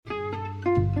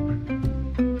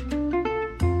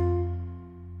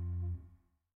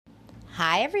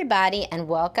Hi, everybody, and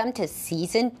welcome to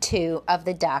Season 2 of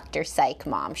the Dr. Psych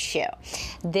Mom Show.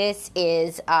 This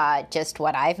is just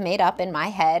what I've made up in my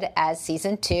head as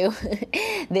Season 2.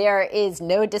 There is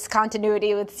no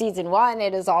discontinuity with Season 1.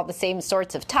 It is all the same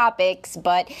sorts of topics,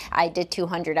 but I did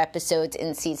 200 episodes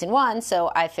in Season 1,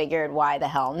 so I figured why the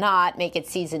hell not make it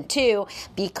Season 2,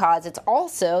 because it's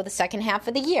also the second half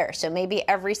of the year. So maybe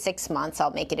every 6 months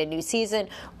I'll make it a new season,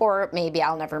 or maybe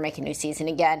I'll never make a new season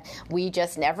again. We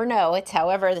just never know. It's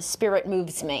however the spirit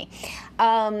moves me.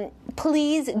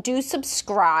 Please do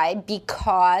subscribe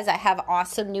because I have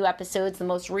awesome new episodes. The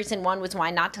most recent one was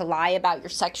why not to lie about your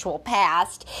sexual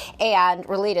past, and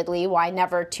relatedly, why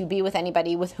never to be with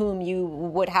anybody with whom you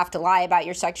would have to lie about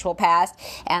your sexual past.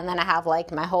 And then I have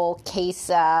like my whole case,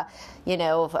 a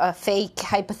fake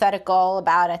hypothetical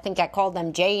about, I think I called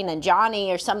them Jane and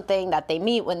Johnny or something, that they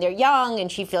meet when they're young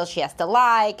and she feels she has to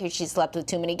lie because she slept with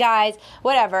too many guys.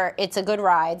 Whatever, it's a good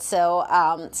ride. So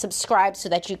subscribe so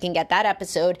that you can get that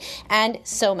episode and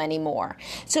so many more.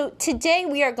 So today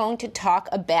we are going to talk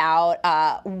about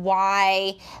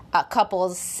why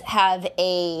couples have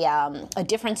a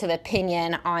difference of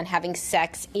opinion on having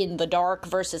sex in the dark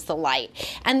versus the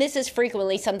light. And this is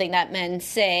frequently something that men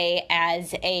say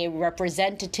as a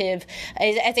representative,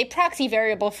 as a proxy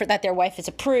variable for that their wife is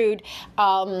a prude,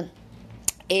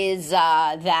 is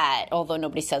that, although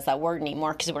nobody says that word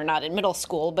anymore because we're not in middle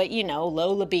school, but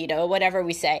low libido, whatever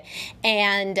we say.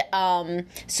 And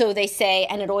so they say,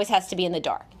 and it always has to be in the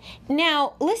dark.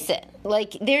 Now, listen,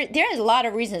 there's a lot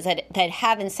of reasons that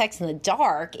having sex in the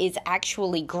dark is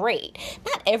actually great.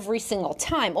 Not every single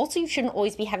time. Also, you shouldn't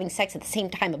always be having sex at the same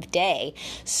time of day.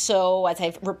 So, as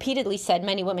I've repeatedly said,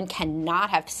 many women cannot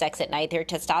have sex at night. Their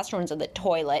testosterone's in the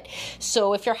toilet.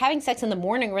 So, if you're having sex in the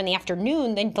morning or in the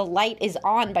afternoon, then the light is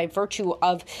on by virtue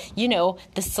of,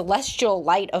 the celestial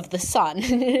light of the sun.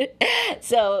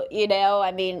 So,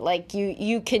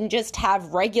 you can just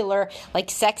have regular,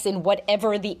 sex in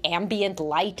whatever the ambient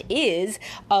light is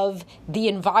of the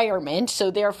environment. So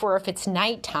therefore, if it's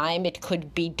nighttime, it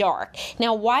could be dark.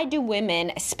 Now, why do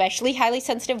women, especially highly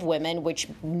sensitive women, which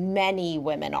many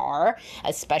women are,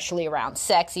 especially around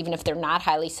sex, even if they're not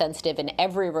highly sensitive in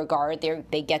every regard,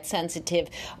 they get sensitive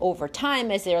over time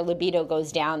as their libido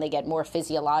goes down. They get more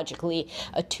physiologically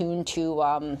attuned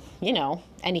to,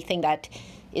 anything that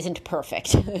isn't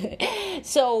perfect.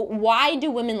 So why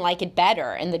do women like it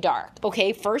better in the dark?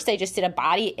 Okay, first, I just did a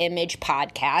body image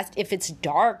podcast. If it's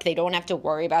dark, they don't have to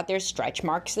worry about their stretch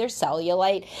marks, their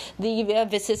cellulite, the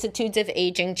vicissitudes of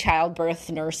aging, childbirth,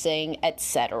 nursing,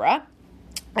 etc.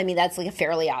 That's a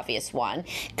fairly obvious one.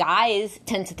 Guys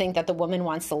tend to think that the woman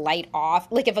wants the light off.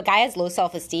 If a guy has low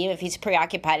self-esteem, if he's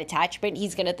preoccupied attachment,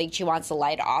 he's going to think she wants the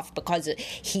light off because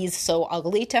he's so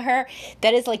ugly to her.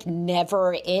 That is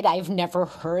never it. I've never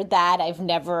heard that. I've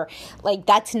never,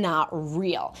 that's not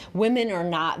real. Women are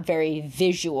not very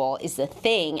visual is the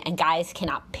thing, and guys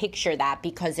cannot picture that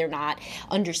because they're not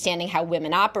understanding how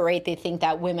women operate. They think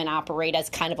that women operate as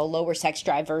kind of a lower sex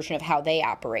drive version of how they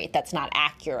operate. That's not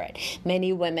accurate.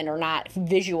 Many women are not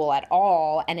visual at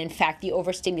all, and in fact the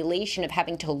overstimulation of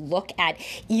having to look at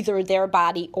either their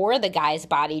body or the guy's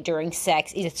body during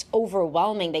sex is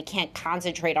overwhelming. They can't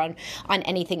concentrate on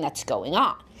anything that's going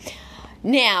on.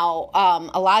 Now,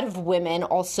 a lot of women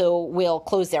also will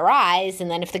close their eyes, and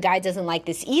then if the guy doesn't like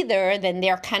this either, then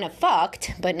they're kind of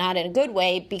fucked, but not in a good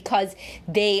way, because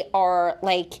they are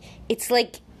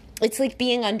it's like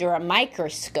being under a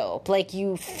microscope.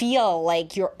 You feel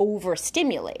like you're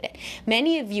overstimulated.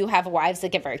 Many of you have wives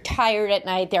that get very tired at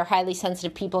night. They're highly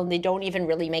sensitive people, and they don't even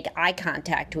really make eye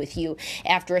contact with you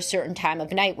after a certain time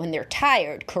of night when they're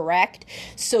tired, correct?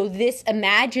 So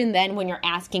imagine then when you're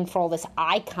asking for all this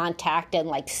eye contact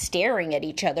and staring at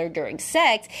each other during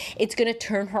sex, it's going to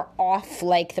turn her off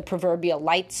like the proverbial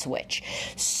light switch.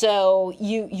 So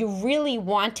you really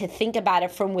want to think about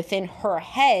it from within her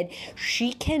head.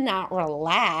 She cannot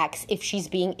relax if she's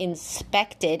being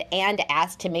inspected and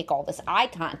asked to make all this eye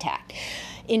contact.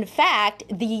 In fact,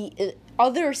 the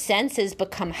other senses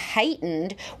become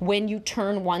heightened when you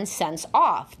turn one sense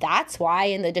off. That's why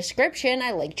in the description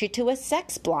I linked you to a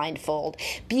sex blindfold,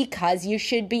 because you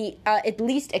should be at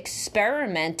least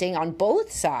experimenting on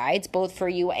both sides, both for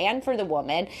you and for the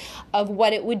woman, of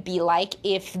what it would be like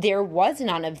if there was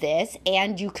none of this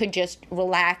and you could just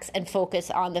relax and focus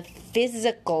on the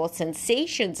physical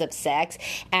sensations of sex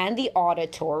and the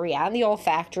auditory and the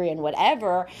olfactory and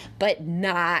whatever, but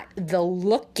not the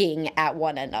looking at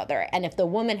one another. And if the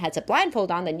woman has a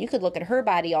blindfold on, then you could look at her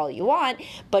body all you want,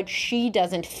 but she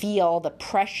doesn't feel the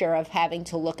pressure of having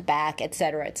to look back,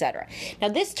 etc., etc. Now,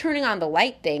 this turning on the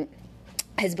light thing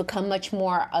has become much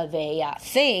more of a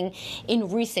thing in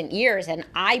recent years. And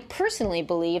I personally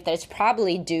believe that it's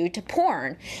probably due to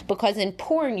porn, because in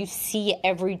porn you see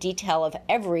every detail of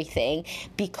everything,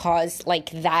 because like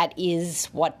that is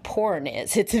what porn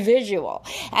is. It's visual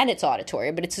and it's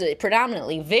auditory, but it's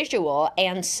predominantly visual.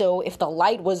 And so if the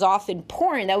light was off in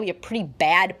porn, that would be a pretty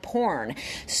bad porn.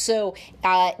 So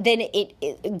then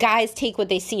guys take what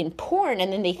they see in porn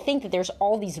and then they think that there's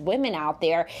all these women out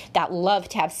there that love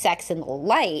to have sex in the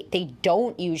light. They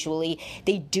don't usually.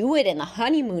 They do it in the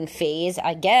honeymoon phase.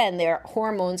 Again, their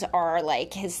hormones are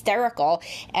like hysterical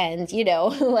and,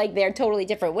 like they're totally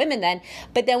different women then.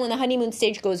 But then when the honeymoon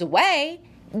stage goes away,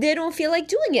 they don't feel like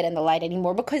doing it in the light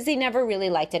anymore because they never really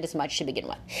liked it as much to begin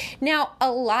with. Now,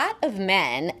 a lot of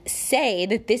men say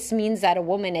that this means that a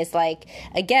woman is like,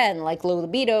 again, like low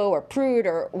libido or prude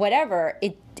or whatever.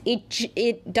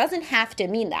 It doesn't have to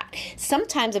mean that.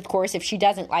 Sometimes, of course, if she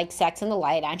doesn't like sex in the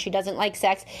light and she doesn't like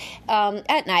sex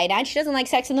at night and she doesn't like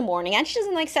sex in the morning and she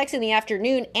doesn't like sex in the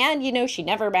afternoon and, she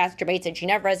never masturbates and she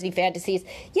never has any fantasies,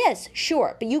 yes,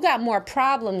 sure. But you got more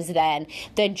problems then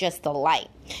than just the light.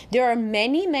 There are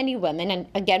many, many women, and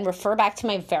again, refer back to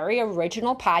my very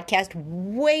original podcast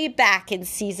way back in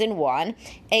season 1,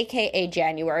 aka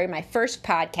January, my first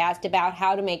podcast about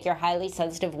how to make your highly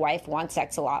sensitive wife want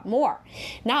sex a lot more.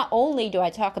 Not only do I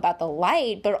talk about the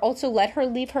light, but also let her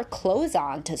leave her clothes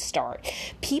on to start.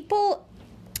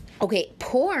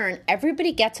 Porn,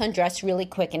 everybody gets undressed really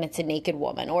quick and it's a naked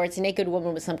woman, or it's a naked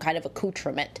woman with some kind of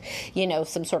accoutrement,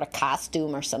 some sort of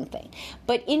costume or something.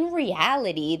 But in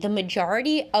reality, the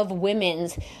majority of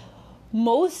women's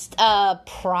most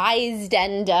prized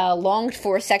and longed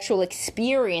for sexual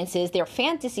experiences, their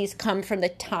fantasies, come from the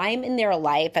time in their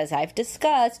life, as I've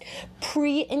discussed,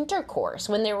 pre-intercourse,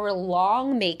 when there were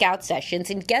long makeout sessions.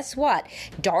 And guess what?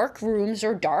 Dark rooms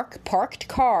or dark parked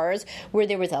cars where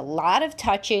there was a lot of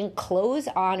touching, clothes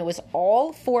on. It was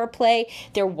all foreplay.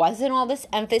 There wasn't all this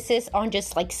emphasis on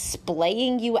just like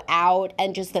splaying you out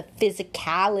and just the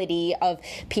physicality of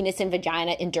penis and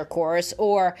vagina intercourse.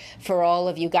 Or for all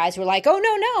of you guys who are like, oh,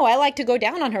 no, I like to go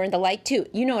down on her in the light too.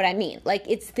 You know what I mean? Like,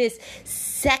 it's this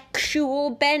sexual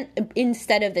bent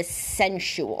instead of the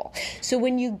sensual. So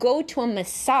when you go to a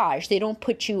massage, they don't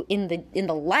put you in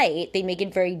the light. They make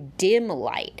it very dim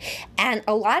light. And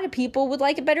a lot of people would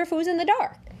like it better if it was in the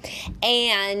dark.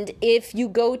 And if you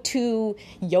go to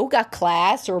yoga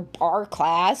class or bar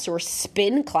class or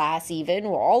spin class even,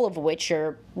 or all of which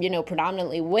are,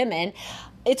 predominantly women,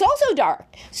 it's also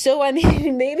dark. So,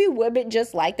 maybe women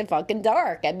just like the fucking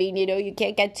dark. You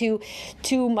can't get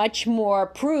too much more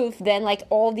proof than like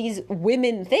all these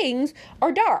women things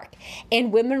are dark.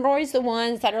 And women are always the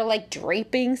ones that are like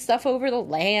draping stuff over the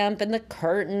lamp and the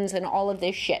curtains and all of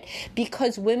this shit,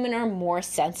 because women are more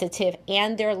sensitive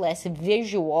and they're less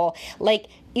visual. Like,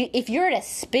 if you're at a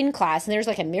spin class and there's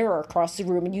like a mirror across the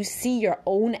room and you see your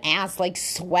own ass like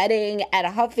sweating and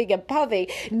huffing and puffing,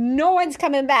 no one's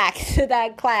coming back to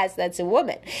that class that's a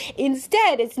woman.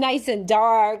 Instead, it's nice and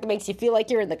dark, makes you feel like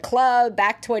you're in the club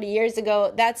back 20 years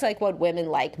ago. That's like what women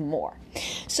like more.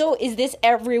 So is this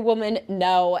every woman?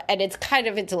 No. And it's kind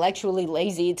of intellectually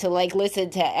lazy to like listen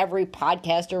to every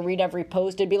podcast or read every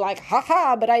post and be like,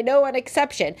 haha, but I know an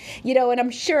exception, and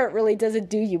I'm sure it really doesn't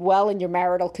do you well in your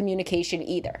marital communication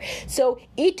either. So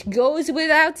it goes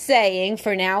without saying,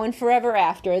 for now and forever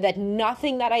after, that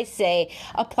nothing that I say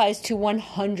applies to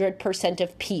 100%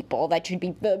 of people. That should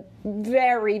be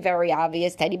very, very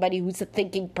obvious to anybody who's a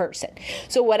thinking person.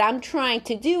 So what I'm trying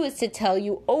to do is to tell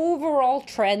you overall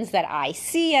trends that I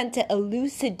see and to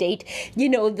elucidate,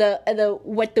 the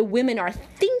what the women are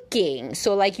thinking.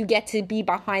 So like you get to be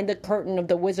behind the curtain of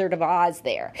the Wizard of Oz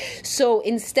there. So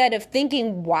instead of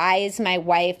thinking, why is my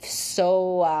wife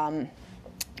so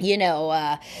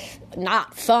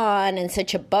not fun and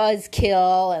such a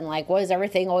buzzkill and like, why does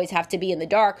everything always have to be in the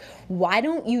dark? Why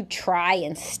don't you try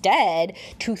instead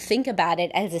to think about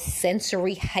it as a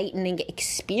sensory heightening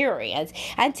experience,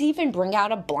 and to even bring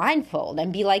out a blindfold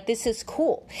and be like, this is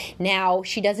cool. Now,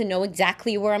 she doesn't know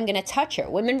exactly where I'm going to touch her.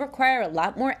 Women require a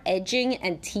lot more edging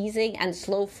and teasing and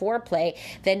slow foreplay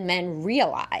than men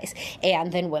realize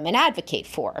and than women advocate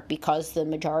for, because the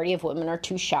majority of women are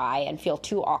too shy and feel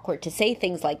too awkward to say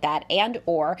things like that, and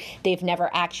or they've never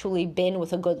actually been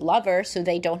with a good lover, so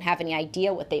they don't have any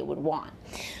idea what they would want.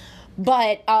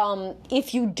 But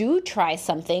if you do try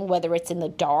something, whether it's in the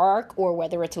dark or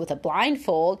whether it's with a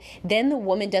blindfold, then the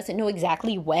woman doesn't know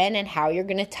exactly when and how you're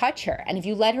going to touch her. And if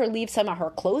you let her leave some of her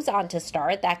clothes on to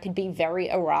start, that could be very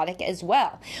erotic as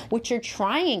well. What you're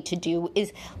trying to do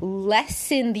is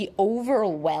lessen the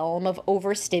overwhelm of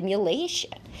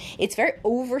overstimulation. It's very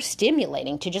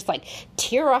overstimulating to just like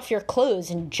tear off your clothes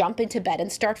and jump into bed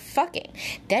and start fucking.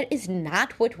 That is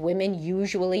not what women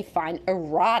usually find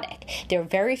erotic. There are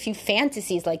very few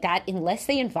fantasies like that unless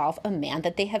they involve a man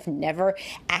that they have never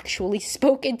actually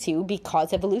spoken to,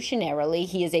 because evolutionarily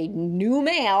he is a new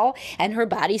male and her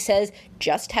body says,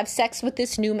 just have sex with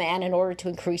this new man in order to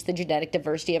increase the genetic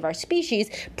diversity of our species,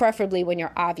 preferably when you're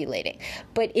ovulating.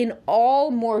 But in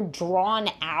all more drawn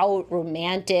out,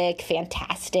 romantic,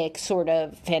 fantastic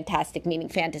meaning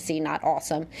fantasy, not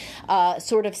awesome,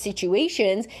 sort of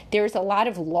situations, there's a lot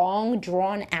of long,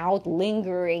 drawn out,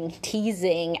 lingering,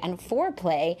 teasing, and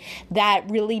foreplay that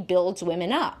really builds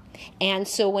women up. And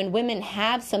so when women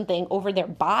have something over their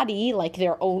body, like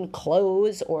their own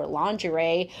clothes or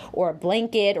lingerie or a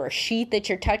blanket or a sheet that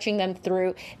you're touching them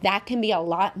through, that can be a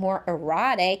lot more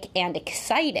erotic and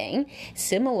exciting.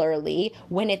 Similarly,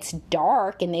 when it's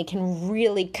dark and they can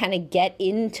really kind of get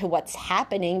into what's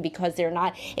happening because they're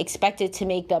not expected to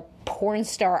make the porn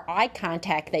star eye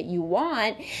contact that you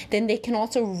want, then they can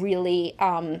also really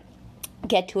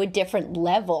get to a different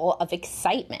level of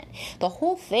excitement. The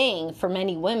whole thing for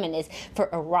many women is for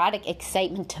erotic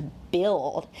excitement to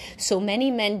build. So many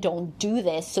men don't do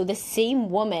this. So the same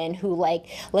woman who, like,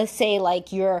 let's say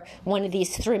like you're one of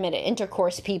these 3-minute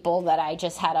intercourse people that I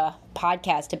just had a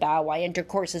podcast about, why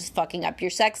intercourse is fucking up your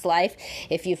sex life.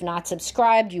 If you've not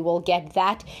subscribed, you will get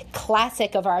that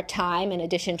classic of our time in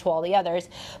addition to all the others.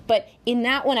 But in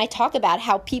that one, I talk about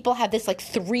how people have this like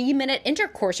 3-minute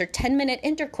intercourse or 10-minute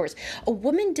intercourse. A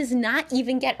woman does not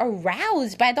even get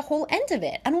aroused by the whole end of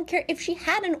it. I don't care if she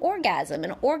had an orgasm.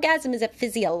 An orgasm is a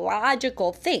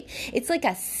physiological thing. It's like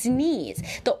a sneeze.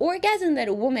 The orgasm that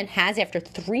a woman has after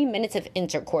 3 minutes of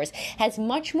intercourse has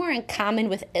much more in common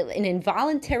with an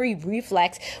involuntary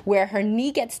reflex where her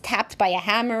knee gets tapped by a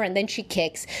hammer and then she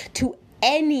kicks, to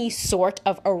any sort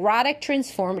of erotic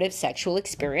transformative sexual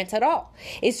experience at all.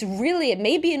 It's really, it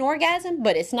may be an orgasm,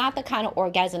 but it's not the kind of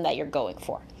orgasm that you're going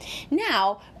for.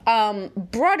 Now,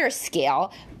 broader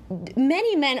scale,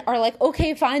 many men are like,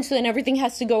 okay, fine, so then everything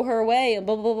has to go her way, and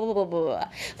blah, blah, blah, blah, blah, blah.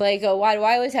 Like, why do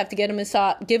I always have to give a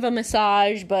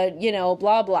massage, but,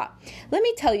 blah, blah. Let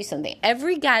me tell you something.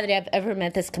 Every guy that I've ever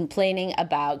met that's complaining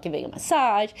about giving a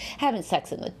massage, having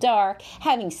sex in the dark,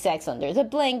 having sex under the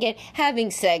blanket,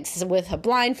 having sex with a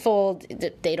blindfold,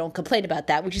 they don't complain about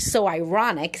that, which is so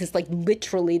ironic, because it's like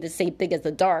literally the same thing as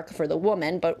the dark for the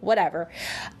woman, but whatever.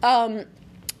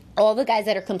 All the guys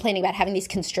that are complaining about having these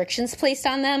constrictions placed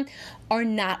on them are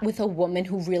not with a woman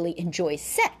who really enjoys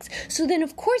sex. So then,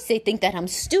 of course, they think that I'm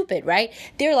stupid, right?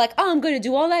 They're like, oh, I'm going to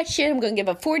do all that shit. I'm going to give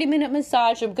a 40-minute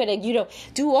massage. I'm going to,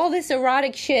 do all this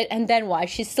erotic shit. And then why?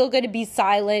 She's still going to be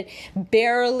silent.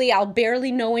 I'll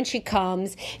barely know when she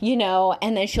comes,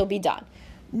 and then she'll be done.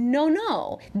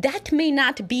 No, that may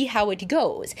not be how it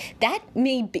goes. That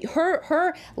may be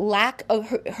her lack of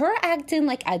her acting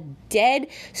like a dead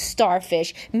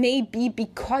starfish may be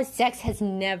because sex has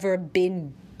never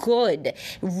been good,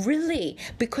 really,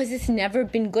 because it's never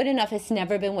been good enough. It's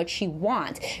never been what she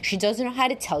wants. She doesn't know how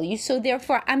to tell you, so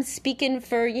therefore I'm speaking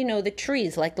for, the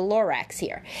trees, like the Lorax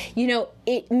here.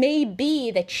 It may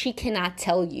be that she cannot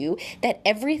tell you that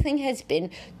everything has been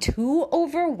too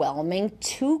overwhelming,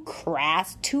 too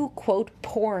crass, too, quote,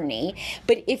 porny,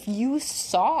 but if you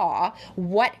saw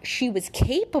what she was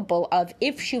capable of,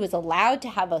 if she was allowed to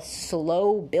have a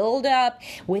slow build-up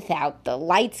without the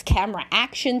lights, camera,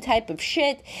 action type of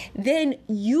shit, then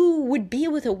you would be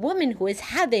with a woman who is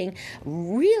having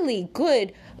really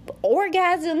good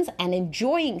orgasms and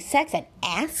enjoying sex and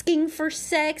asking for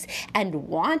sex and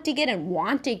wanting it and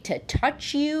wanting to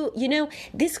touch you.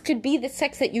 This could be the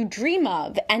sex that you dream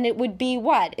of, and it would be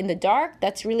what? In the dark?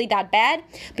 That's really that bad?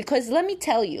 Because let me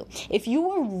tell you, if you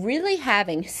were really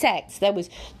having sex that was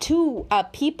two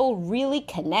people really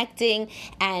connecting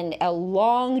and a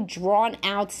long,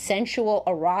 drawn-out, sensual,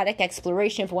 erotic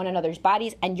exploration of one another's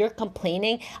bodies, and you're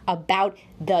complaining about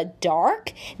the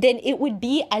dark, then it would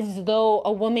be as though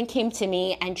a woman came to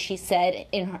me and she said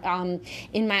in her,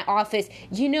 in my office,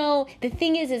 the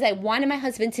thing is I wanted my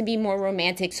husband to be more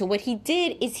romantic. So what he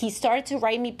did is he started to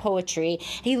write me poetry.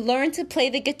 He learned to play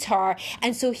the guitar.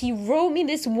 And so he wrote me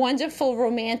this wonderful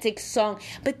romantic song.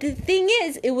 But the thing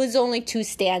is, it was only 2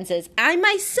 stanzas. I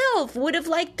myself would have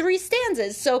liked 3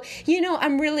 stanzas. So,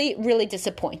 I'm really, really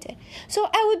disappointed. So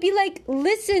I would be like,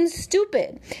 listen,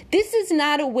 stupid. This is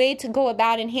not a way to go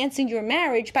about enhancing your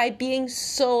marriage by being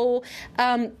so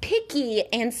picky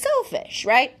and selfish,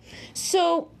 right?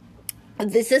 So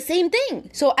this is the same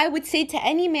thing. So I would say to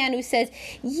any man who says,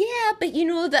 yeah, but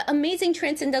the amazing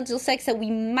transcendental sex that we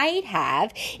might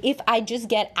have if I just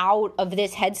get out of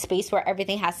this headspace where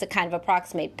everything has to kind of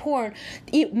approximate porn,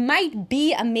 it might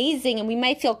be amazing and we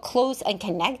might feel close and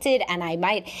connected, and I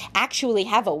might actually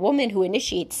have a woman who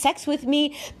initiates sex with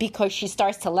me because she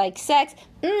starts to like sex.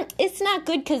 It's not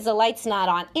good because the light's not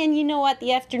on. And you know what?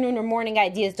 The afternoon or morning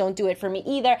ideas don't do it for me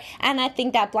either. And I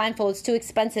think that blindfold is too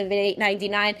expensive at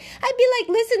 $8.99. I'd be like,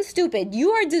 listen, stupid,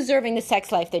 you are deserving the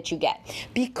sex life that you get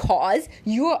because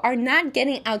you are not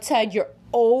getting outside your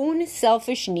own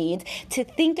selfish needs to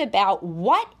think about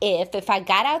what if I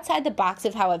got outside the box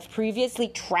of how I've previously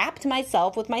trapped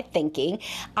myself with my thinking,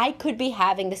 I could be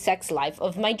having the sex life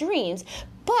of my dreams,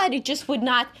 but it just would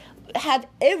not have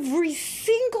every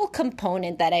single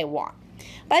component that I want.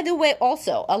 By the way,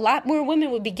 also, a lot more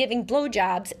women would be giving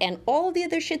blowjobs and all the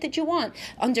other shit that you want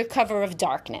under cover of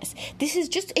darkness. This is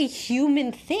just a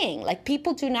human thing. Like,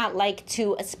 people do not like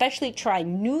to especially try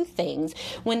new things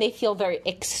when they feel very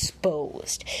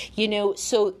exposed,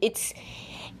 so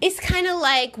it's kind of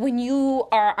like when you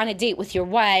are on a date with your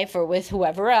wife or with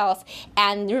whoever else,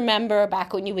 and remember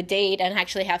back when you would date and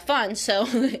actually have fun. So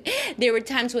there were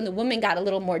times when the woman got a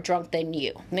little more drunk than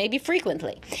you, maybe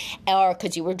frequently, or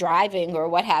because you were driving or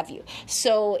what have you.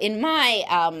 So in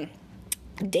my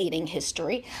dating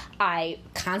history, I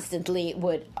constantly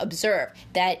would observe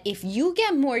that if you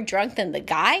get more drunk than the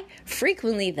guy,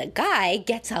 frequently the guy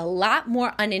gets a lot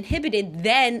more uninhibited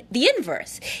than the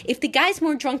inverse. If the guy's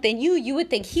more drunk than you would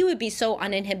think he would be so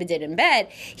uninhibited in bed.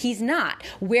 He's not.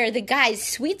 Where the guy's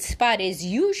sweet spot is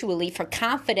usually for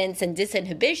confidence and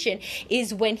disinhibition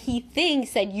is when he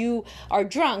thinks that you are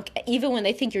drunk, even when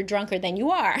they think you're drunker than you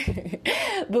are.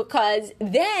 Because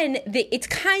then it's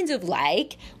kind of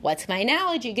like, what's my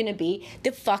analogy going to be?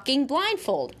 The fucking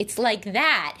blindfold. It's like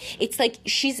that. It's like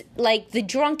she's like the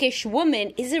drunkish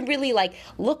woman isn't really like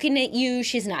looking at you.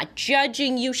 She's not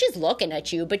judging you. She's looking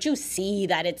at you, but you see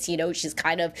that it's, she's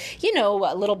kind of,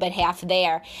 a little bit half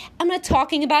there. I'm not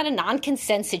talking about a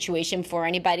non-consent situation for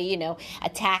anybody,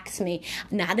 attacks me.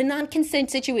 Not a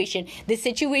non-consent situation. The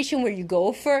situation where you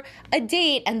go for a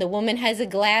date and the woman has a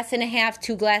glass and a half,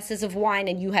 2 glasses of wine,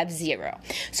 and you have 0.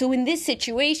 So in this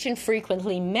situation,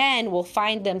 frequently men will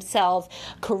find themselves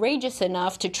courageous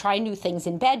enough to try new things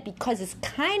in bed because it's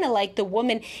kind of like the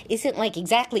woman isn't like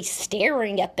exactly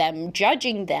staring at them,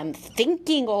 judging them,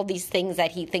 thinking all these things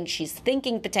that he thinks she's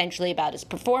thinking potentially about his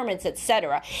performance,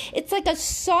 etc. It's like a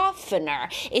softener.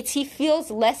 He feels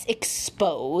less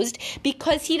exposed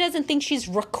because he doesn't think she's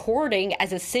recording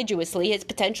as assiduously his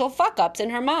potential fuck-ups in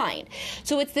her mind.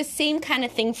 So it's the same kind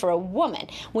of thing for a woman.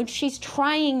 When she's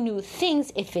trying new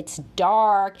things, if it's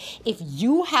dark, if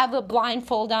you have a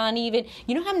blindfold on even,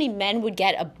 you know how many men would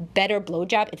get a better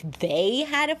blowjob if they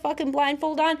had a fucking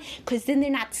blindfold on? Because then they're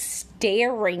not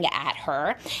staring at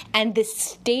her, and the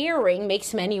staring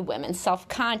makes many women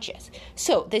self-conscious.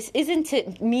 So this isn't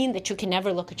to mean that you can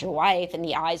never look at your wife in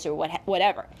the eyes or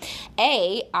whatever.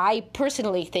 I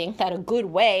personally think that a good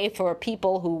way for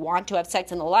people who want to have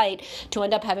sex in the light to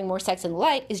end up having more sex in the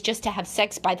light is just to have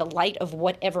sex by the light of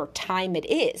whatever time it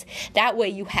is. That way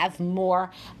you have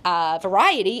more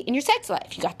variety in your sex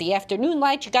life. You got the afternoon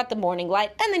light, you got the morning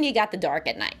light, and then you got the dark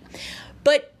at night.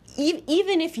 But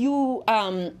even if you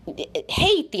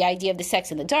hate the idea of the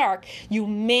sex in the dark, you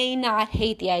may not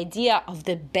hate the idea of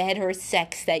the better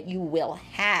sex that you will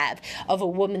have, of a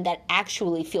woman that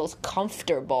actually feels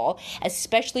comfortable,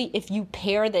 especially if you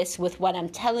pair this with what I'm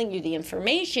telling you, the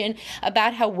information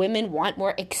about how women want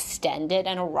more extended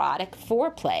and erotic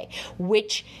foreplay,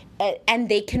 which and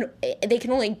they can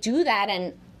only do that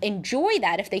and enjoy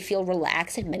that if they feel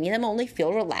relaxed, and many of them only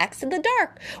feel relaxed in the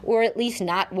dark, or at least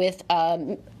not with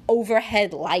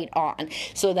overhead light on,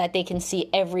 so that they can see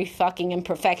every fucking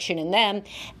imperfection in them.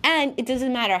 And it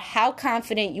doesn't matter how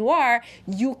confident you are,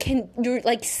 you're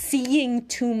like seeing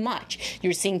too much.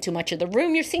 You're seeing too much of the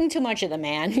room, you're seeing too much of the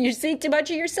man, you're seeing too much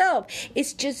of yourself.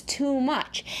 It's just too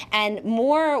much. And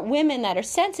more women that are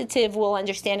sensitive will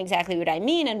understand exactly what I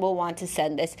mean and will want to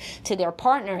send this to their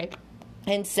partner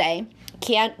and say,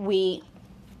 can't we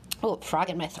Oh, frog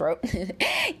in my throat.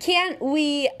 Can't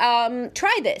we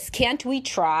try this? Can't we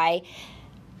try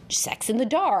sex in the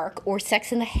dark or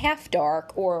sex in the half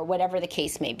dark or whatever the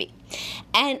case may be?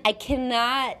 And I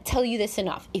cannot tell you this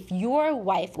enough. If your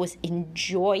wife was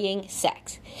enjoying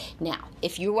sex, now,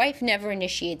 if your wife never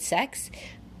initiates sex,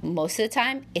 most of the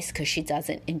time it's because she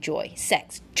doesn't enjoy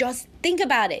sex. Just think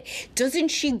about it. Doesn't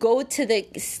she go to the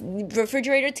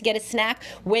refrigerator to get a snack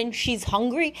when she's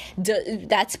hungry?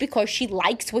 That's because she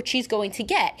likes what she's going to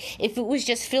get. If it was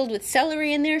just filled with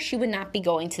celery in there, she would not be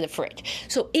going to the fridge.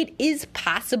 So it is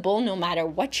possible, no matter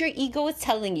what your ego is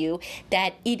telling you,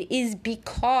 that it is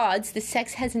because the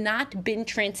sex has not been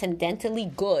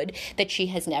transcendentally good that she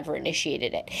has never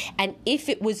initiated it. And if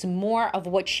it was more of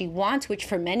what she wants, which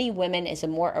for many women is a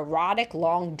more erotic,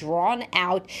 long, drawn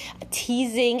out,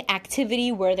 teasing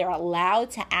activity where they're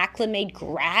allowed to acclimate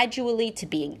gradually to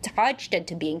being touched and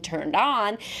to being turned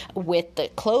on, with the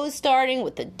clothes starting,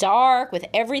 with the dark, with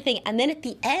everything. And then at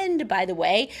the end, by the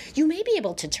way, you may be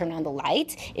able to turn on the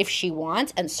lights if she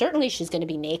wants, and certainly she's going to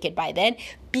be naked by then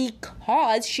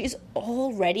because she's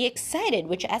already excited,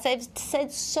 which, as I've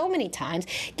said so many times,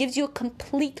 gives you a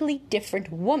completely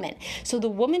different woman. So the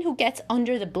woman who gets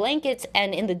under the blankets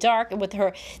and in the dark with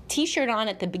her t-shirt on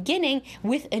at the beginning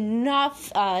with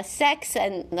enough sex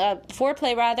and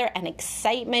foreplay rather and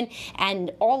excitement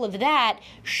and all of that,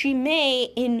 she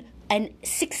may and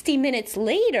 60 minutes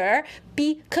later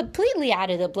be completely out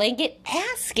of the blanket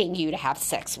asking you to have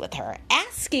sex with her,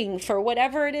 asking for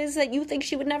whatever it is that you think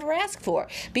she would never ask for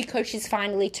because she's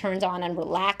finally turned on and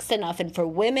relaxed enough. And for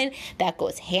women, that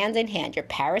goes hand in hand. Your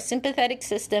parasympathetic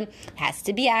system has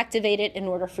to be activated in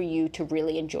order for you to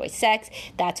really enjoy sex.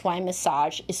 That's why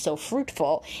massage is so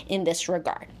fruitful in this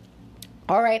regard.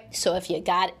 All right, so if you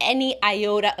got any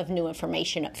iota of new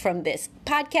information from this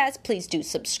podcast, please do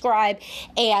subscribe,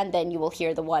 and then you will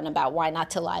hear the one about why not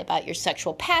to lie about your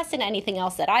sexual past and anything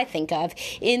else that I think of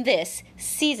in this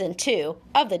season 2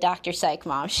 of the Dr. Psych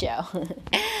Mom Show.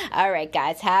 All right,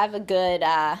 guys, have a good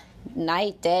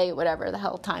night, day, whatever the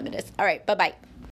hell time it is. All right, bye-bye.